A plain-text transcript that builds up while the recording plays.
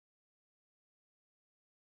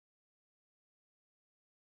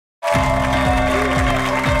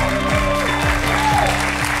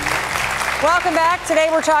Welcome back. Today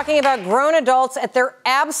we're talking about grown adults at their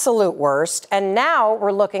absolute worst, and now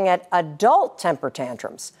we're looking at adult temper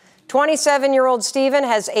tantrums. 27-year-old Stephen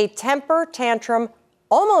has a temper tantrum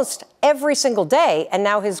almost every single day, and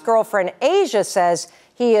now his girlfriend Asia says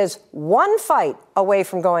he is one fight away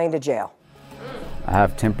from going to jail. I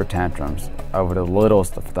have temper tantrums over the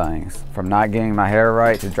littlest of things, from not getting my hair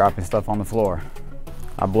right to dropping stuff on the floor.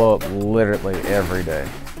 I blow up literally every day.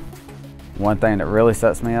 One thing that really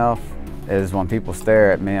sets me off is when people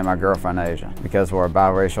stare at me and my girlfriend Asia, because we're a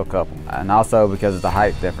biracial couple, and also because of the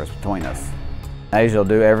height difference between us. Asia will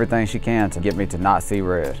do everything she can to get me to not see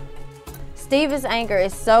red. Steven's anger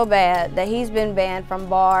is so bad that he's been banned from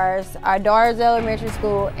bars, our daughter's elementary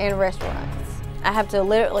school, and restaurants. I have to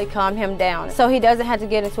literally calm him down so he doesn't have to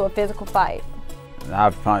get into a physical fight.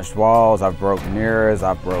 I've punched walls, I've broke mirrors,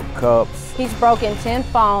 I've broke cups. He's broken 10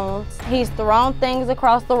 phones, he's thrown things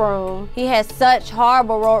across the room. He has such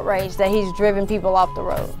horrible road rage that he's driven people off the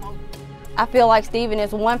road. I feel like Stephen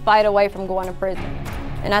is one fight away from going to prison,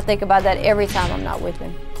 and I think about that every time I'm not with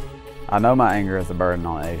him. I know my anger is a burden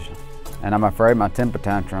on Asia, and I'm afraid my temper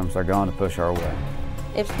tantrums are going to push her away.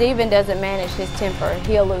 If Stephen doesn't manage his temper,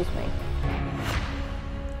 he'll lose me.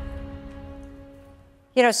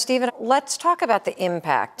 You know, Stephen, let's talk about the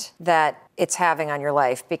impact that it's having on your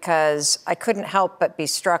life, because I couldn't help but be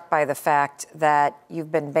struck by the fact that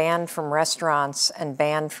you've been banned from restaurants and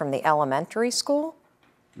banned from the elementary school.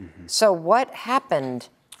 Mm-hmm. So what happened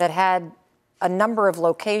that had a number of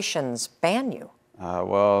locations ban you?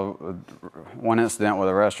 Well, one incident with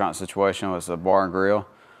a restaurant situation was a bar and grill.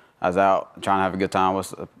 I was out trying to have a good time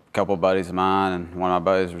with a couple of buddies of mine, and one of my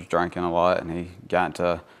buddies was drinking a lot, and he got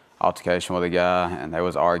into altercation with a guy, and they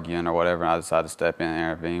was arguing or whatever, and I decided to step in and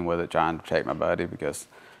intervene with it, trying to protect my buddy because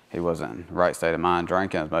he wasn't in the right state of mind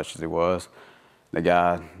drinking as much as he was. The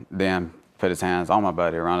guy then put his hands on my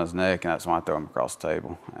buddy around his neck, and that's when I threw him across the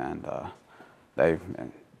table. And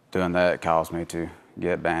doing that caused me to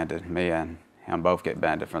get banded. Me and him both get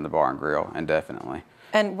banded from the bar and grill indefinitely.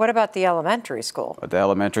 And what about the elementary school? But the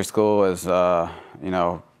elementary school is, you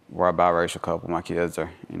know, we're a biracial couple. My kids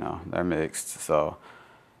are, you know, they're mixed. So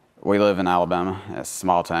we live in Alabama. It's a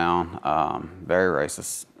small town, very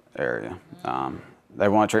racist area. They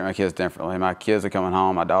want to treat my kids differently. My kids are coming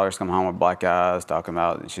home. My daughter's coming home with black eyes, talking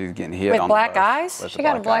about she's getting hit on the bus. With black eyes? She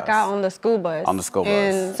got a black eye on the school bus. On the school bus.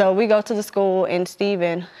 And so we go to the school, and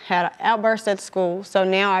Stephen had an outburst at the school. So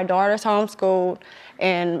now our daughter's homeschooled,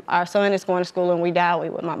 and our son is going to school, and we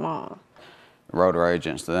dally with my mom. Road rage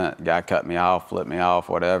incident. Guy cut me off, flipped me off,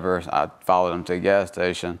 whatever. I followed him to a gas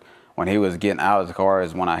station. When he was getting out of the car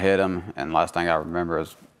is when I hit him, and last thing I remember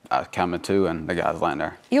is I coming to, and the guy's laying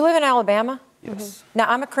there. You live in Alabama? Yes. Mm-hmm. Now,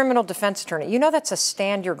 I'm a criminal defense attorney. You know that's a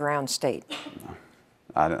stand-your-ground state. No,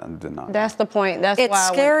 I did not. That's the point. That's it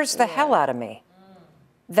why scares the hell out of me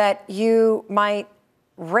that you might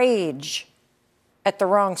rage at the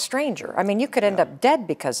wrong stranger. I mean, you could end up dead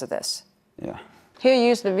because of this. Yeah. He'll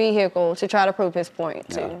use the vehicle to try to prove his point,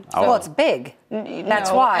 too. Yeah. So, Well, it's big.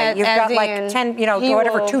 That's why. You've got like 10, you know,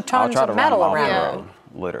 whatever, 2 tons of metal around it.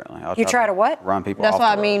 Literally. You try to what? Run people That's off what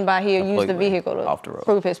the I road. mean by he'll use the vehicle off the road. to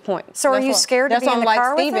prove his point. So are you scared to be in the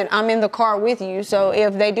car with him? Stephen, I'm in the car with you, so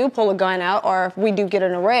if they do pull a gun out or if we do get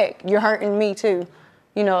in a wreck, you're hurting me too.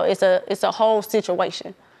 You know, it's a whole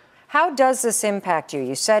situation. How does this impact you?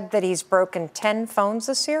 You said that he's broken 10 phones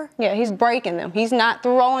this year? Yeah, he's breaking them. He's not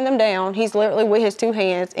throwing them down. He's literally with his 2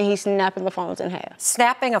 hands, and he's snapping the phones in half.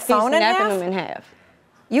 Snapping a phone in half? He's snapping them in half.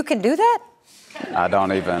 You can do that? I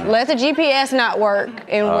don't even. Let the GPS not work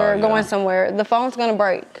and we're going somewhere. The phone's gonna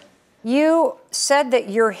break. You said that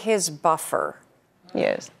you're his buffer.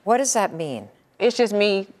 Yes. What does that mean? It's just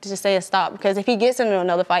me to say a stop, because if he gets into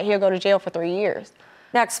another fight, he'll go to jail for 3 years.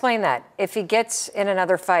 Now explain that. If he gets in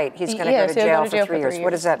another fight, he's going to go to jail for 3 years. What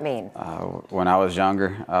does that mean? When I was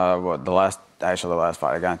younger, the last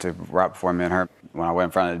fight I got into right before me and her, when I went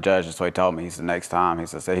in front of the judge, that's what he told me. He said, next time, he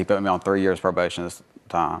said he put me on 3 years probation this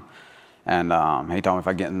time. And he told me if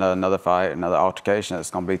I get into another fight, another altercation,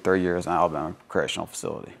 it's going to be 3 years in Alabama Correctional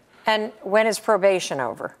Facility. And when is probation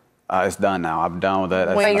over? It's done now. I'm done with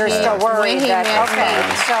that. But you're still worried that,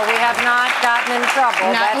 okay, so we have not gotten in trouble.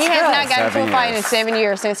 He has not gotten into a fight in 7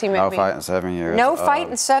 years since he met me. No fight in 7 years. No fight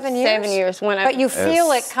in 7 years? 7 years. But you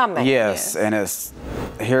feel it coming. Yes, and it's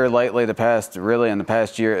here lately, in the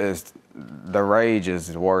past year, is the rage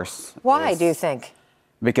is worse. Why do you think?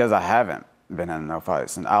 Because I haven't been in no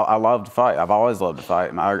fights, and I love to fight. I've always loved to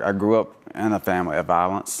fight. I grew up in a family of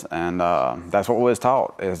violence, and that's what we was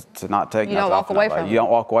taught, is to not take nothing off nobody. You don't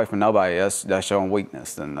walk away from nobody. That's showing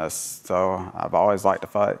weakness, and so I've always liked to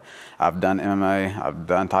fight. I've done MMA, I've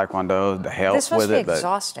done Taekwondo, the health with it. This must be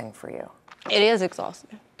exhausting for you. It is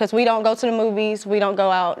exhausting because we don't go to the movies, we don't go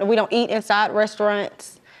out, we don't eat inside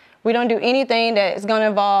restaurants. We don't do anything that is going to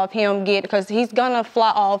involve him because he's going to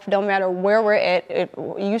fly off no matter where we're at. If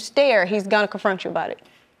you stare, he's going to confront you about it.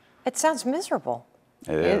 It sounds miserable.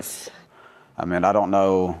 It is. I mean, I don't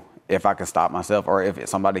know if I can stop myself or if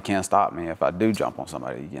somebody can stop me if I do jump on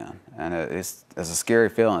somebody again. And it's a scary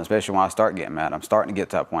feeling, especially when I start getting mad. I'm starting to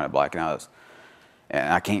get to that point of blacking out.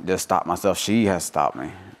 And I can't just stop myself. She has stopped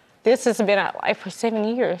me. This has been our life for 7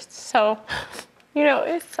 years. So, you know,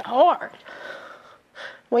 it's hard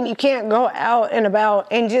when you can't go out and about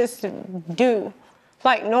and just do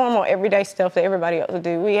like normal everyday stuff that everybody else would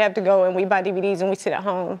do. We have to go and we buy DVDs and we sit at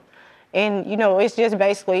home. And, you know, it's just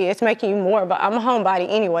basically, it's making you more, but I'm a homebody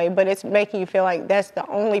anyway, but it's making you feel like that's the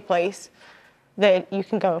only place that you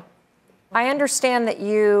can go. I understand that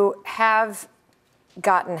you have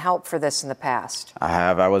gotten help for this in the past. I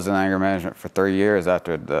have. I was in anger management for 3 years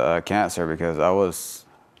after the cancer because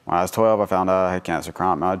when I was 12, I found out I had cancer,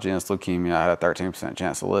 chronic myelogenous leukemia. I had a 13%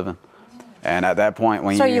 chance of living. And at that point,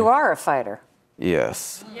 when So you are a fighter?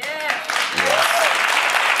 Yes. Yeah. Yes.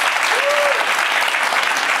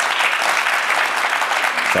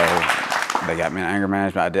 So they got me in anger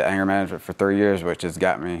management. I did anger management for 3 years, which has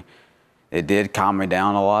got me, it did calm me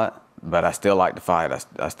down a lot, but I still like to fight.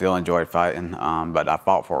 I still enjoyed fighting, but I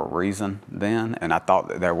fought for a reason then, and I thought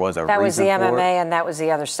that there was a reason for it. That was the MMA and that was the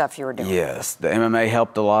other stuff you were doing? Yes, the MMA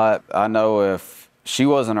helped a lot. I know if she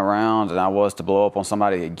wasn't around and I was to blow up on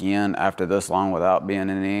somebody again after this long without being in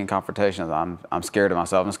any confrontations, I'm scared of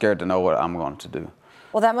myself. I'm scared to know what I'm going to do.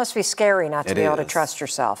 Well, that must be scary not to be able to is. trust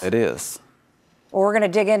yourself. It is. Well, we're going to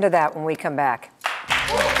dig into that when we come back.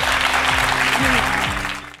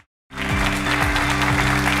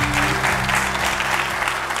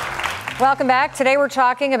 Welcome back. Today we're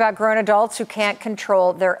talking about grown adults who can't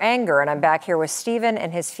control their anger. And I'm back here with Stephen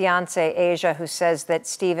and his fiancée, Asia, who says that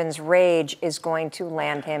Stephen's rage is going to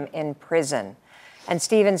land him in prison. And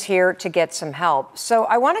Stephen's here to get some help. So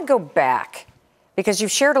I want to go back because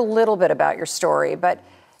you've shared a little bit about your story, but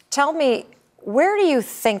tell me, where do you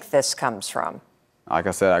think this comes from? Like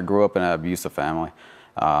I said, I grew up in an abusive family.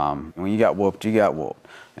 When you got whooped, you got whooped.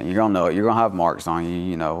 And you're going to know it. You're going to have marks on you,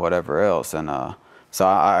 you know, whatever else. And so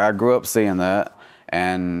I grew up seeing that.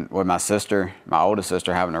 And with my sister, my oldest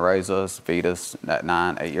sister, having to raise us, feed us at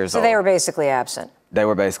 9, 8 years old. So they were basically absent? They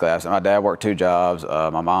were basically absent. My dad worked 2 jobs.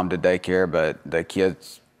 My mom did daycare, but the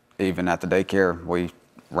kids, even at the daycare, we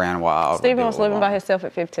ran wild. Stephen was living by himself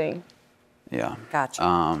at 15. Yeah.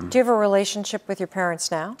 Gotcha. Do you have a relationship with your parents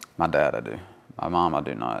now? My dad, I do. My mom, I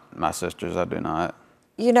do not. My sisters, I do not.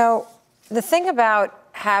 You know, the thing about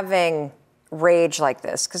having rage like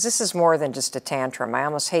this, because this is more than just a tantrum. I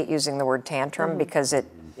almost hate using the word tantrum because it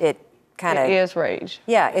kind of... It is rage.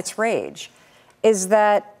 Yeah, it's rage. Is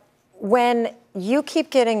that when you keep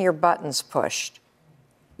getting your buttons pushed,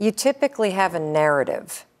 you typically have a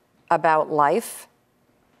narrative about life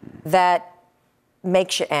that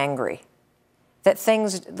makes you angry. That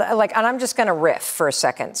things, like, and I'm just going to riff for a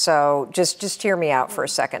second, so just hear me out for a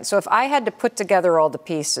second. So if I had to put together all the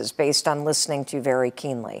pieces based on listening to you very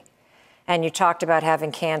keenly, and you talked about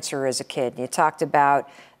having cancer as a kid, and you talked about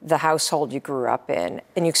the household you grew up in,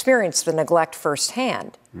 and you experienced the neglect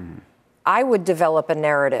firsthand, I would develop a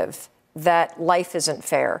narrative that life isn't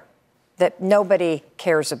fair, that nobody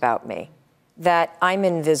cares about me, that I'm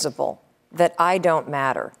invisible, that I don't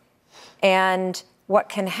matter. And what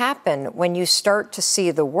can happen when you start to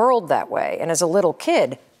see the world that way, and as a little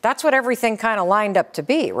kid, that's what everything kind of lined up to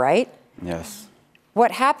be, right? Yes.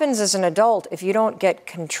 What happens as an adult, if you don't get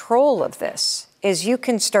control of this, is you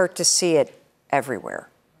can start to see it everywhere.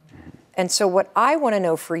 And so what I want to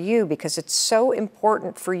know for you, because it's so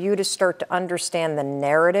important for you to start to understand the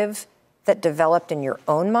narrative that developed in your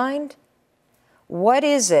own mind, what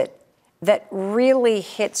is it that really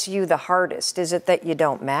hits you the hardest? Is it that you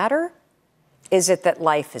don't matter? Is it that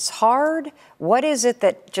life is hard? What is it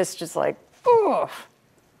that just is like, ugh?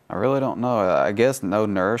 I really don't know. I guess no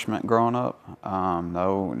nourishment growing up.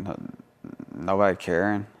 Nobody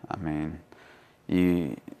caring. I mean,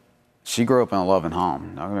 she grew up in a loving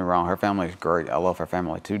home. Don't get me wrong, her family's great. I love her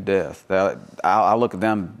family to death. I look at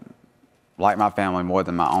them like my family more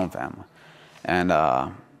than my own family. And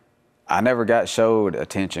I never got showed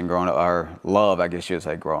attention growing up, or love, I guess you would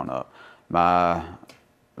say, growing up.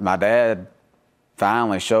 My dad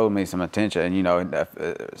finally showed me some attention, and, you know,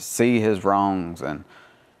 see his wrongs, and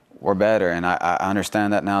we're better. And I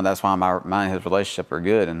understand that now. That's why mine and his relationship are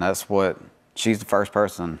good. And that's what, she's the first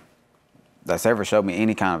person that's ever showed me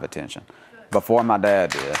any kind of attention before my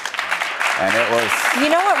dad did. And it was... You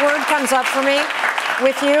know what word comes up for me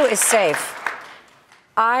with you is safe.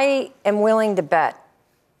 I am willing to bet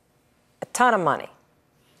a ton of money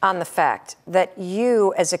on the fact that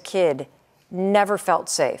you as a kid never felt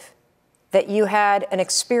safe, that you had an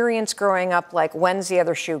experience growing up like, when's the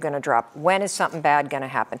other shoe going to drop? When is something bad going to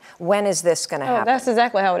happen? When is this going to happen? That's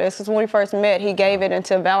exactly how it is. Because when we first met, he gave it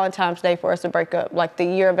until Valentine's Day for us to break up. Like the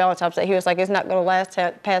year of Valentine's Day, he was like, it's not going to last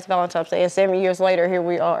past Valentine's Day. And 7 years later, here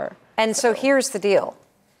we are. And so here's the deal.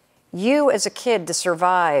 You as a kid to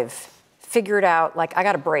survive figured out, like, I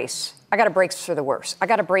got to brace. I got to brace for the worst. I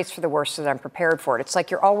got to brace for the worst so that I'm prepared for it. It's like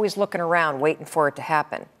you're always looking around waiting for it to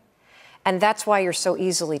happen. And that's why you're so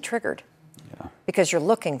easily triggered. Because you're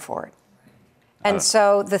looking for it. And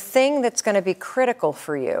so the thing that's going to be critical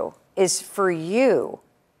for you is for you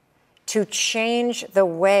to change the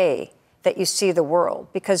way that you see the world,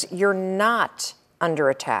 because you're not under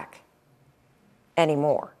attack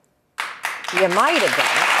anymore. You might have been.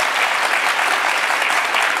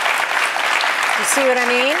 You see what I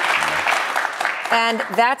mean?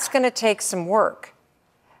 And that's going to take some work.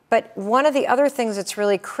 But one of the other things that's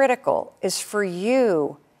really critical is for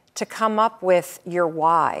you to come up with your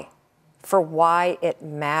why, for why it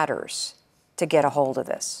matters to get a hold of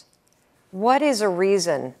this. What is a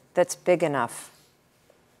reason that's big enough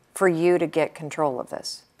for you to get control of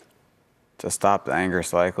this? To stop the anger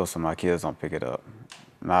cycle so my kids don't pick it up.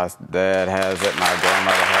 My dad has it, my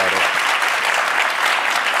grandmother had it.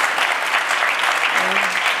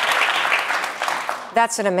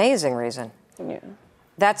 That's an amazing reason. Yeah.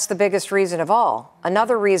 That's the biggest reason of all.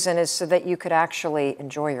 Another reason is so that you could actually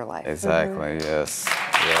enjoy your life. Exactly, yes,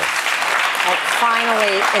 yes. Like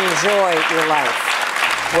finally enjoy your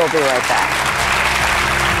life. We'll be right back.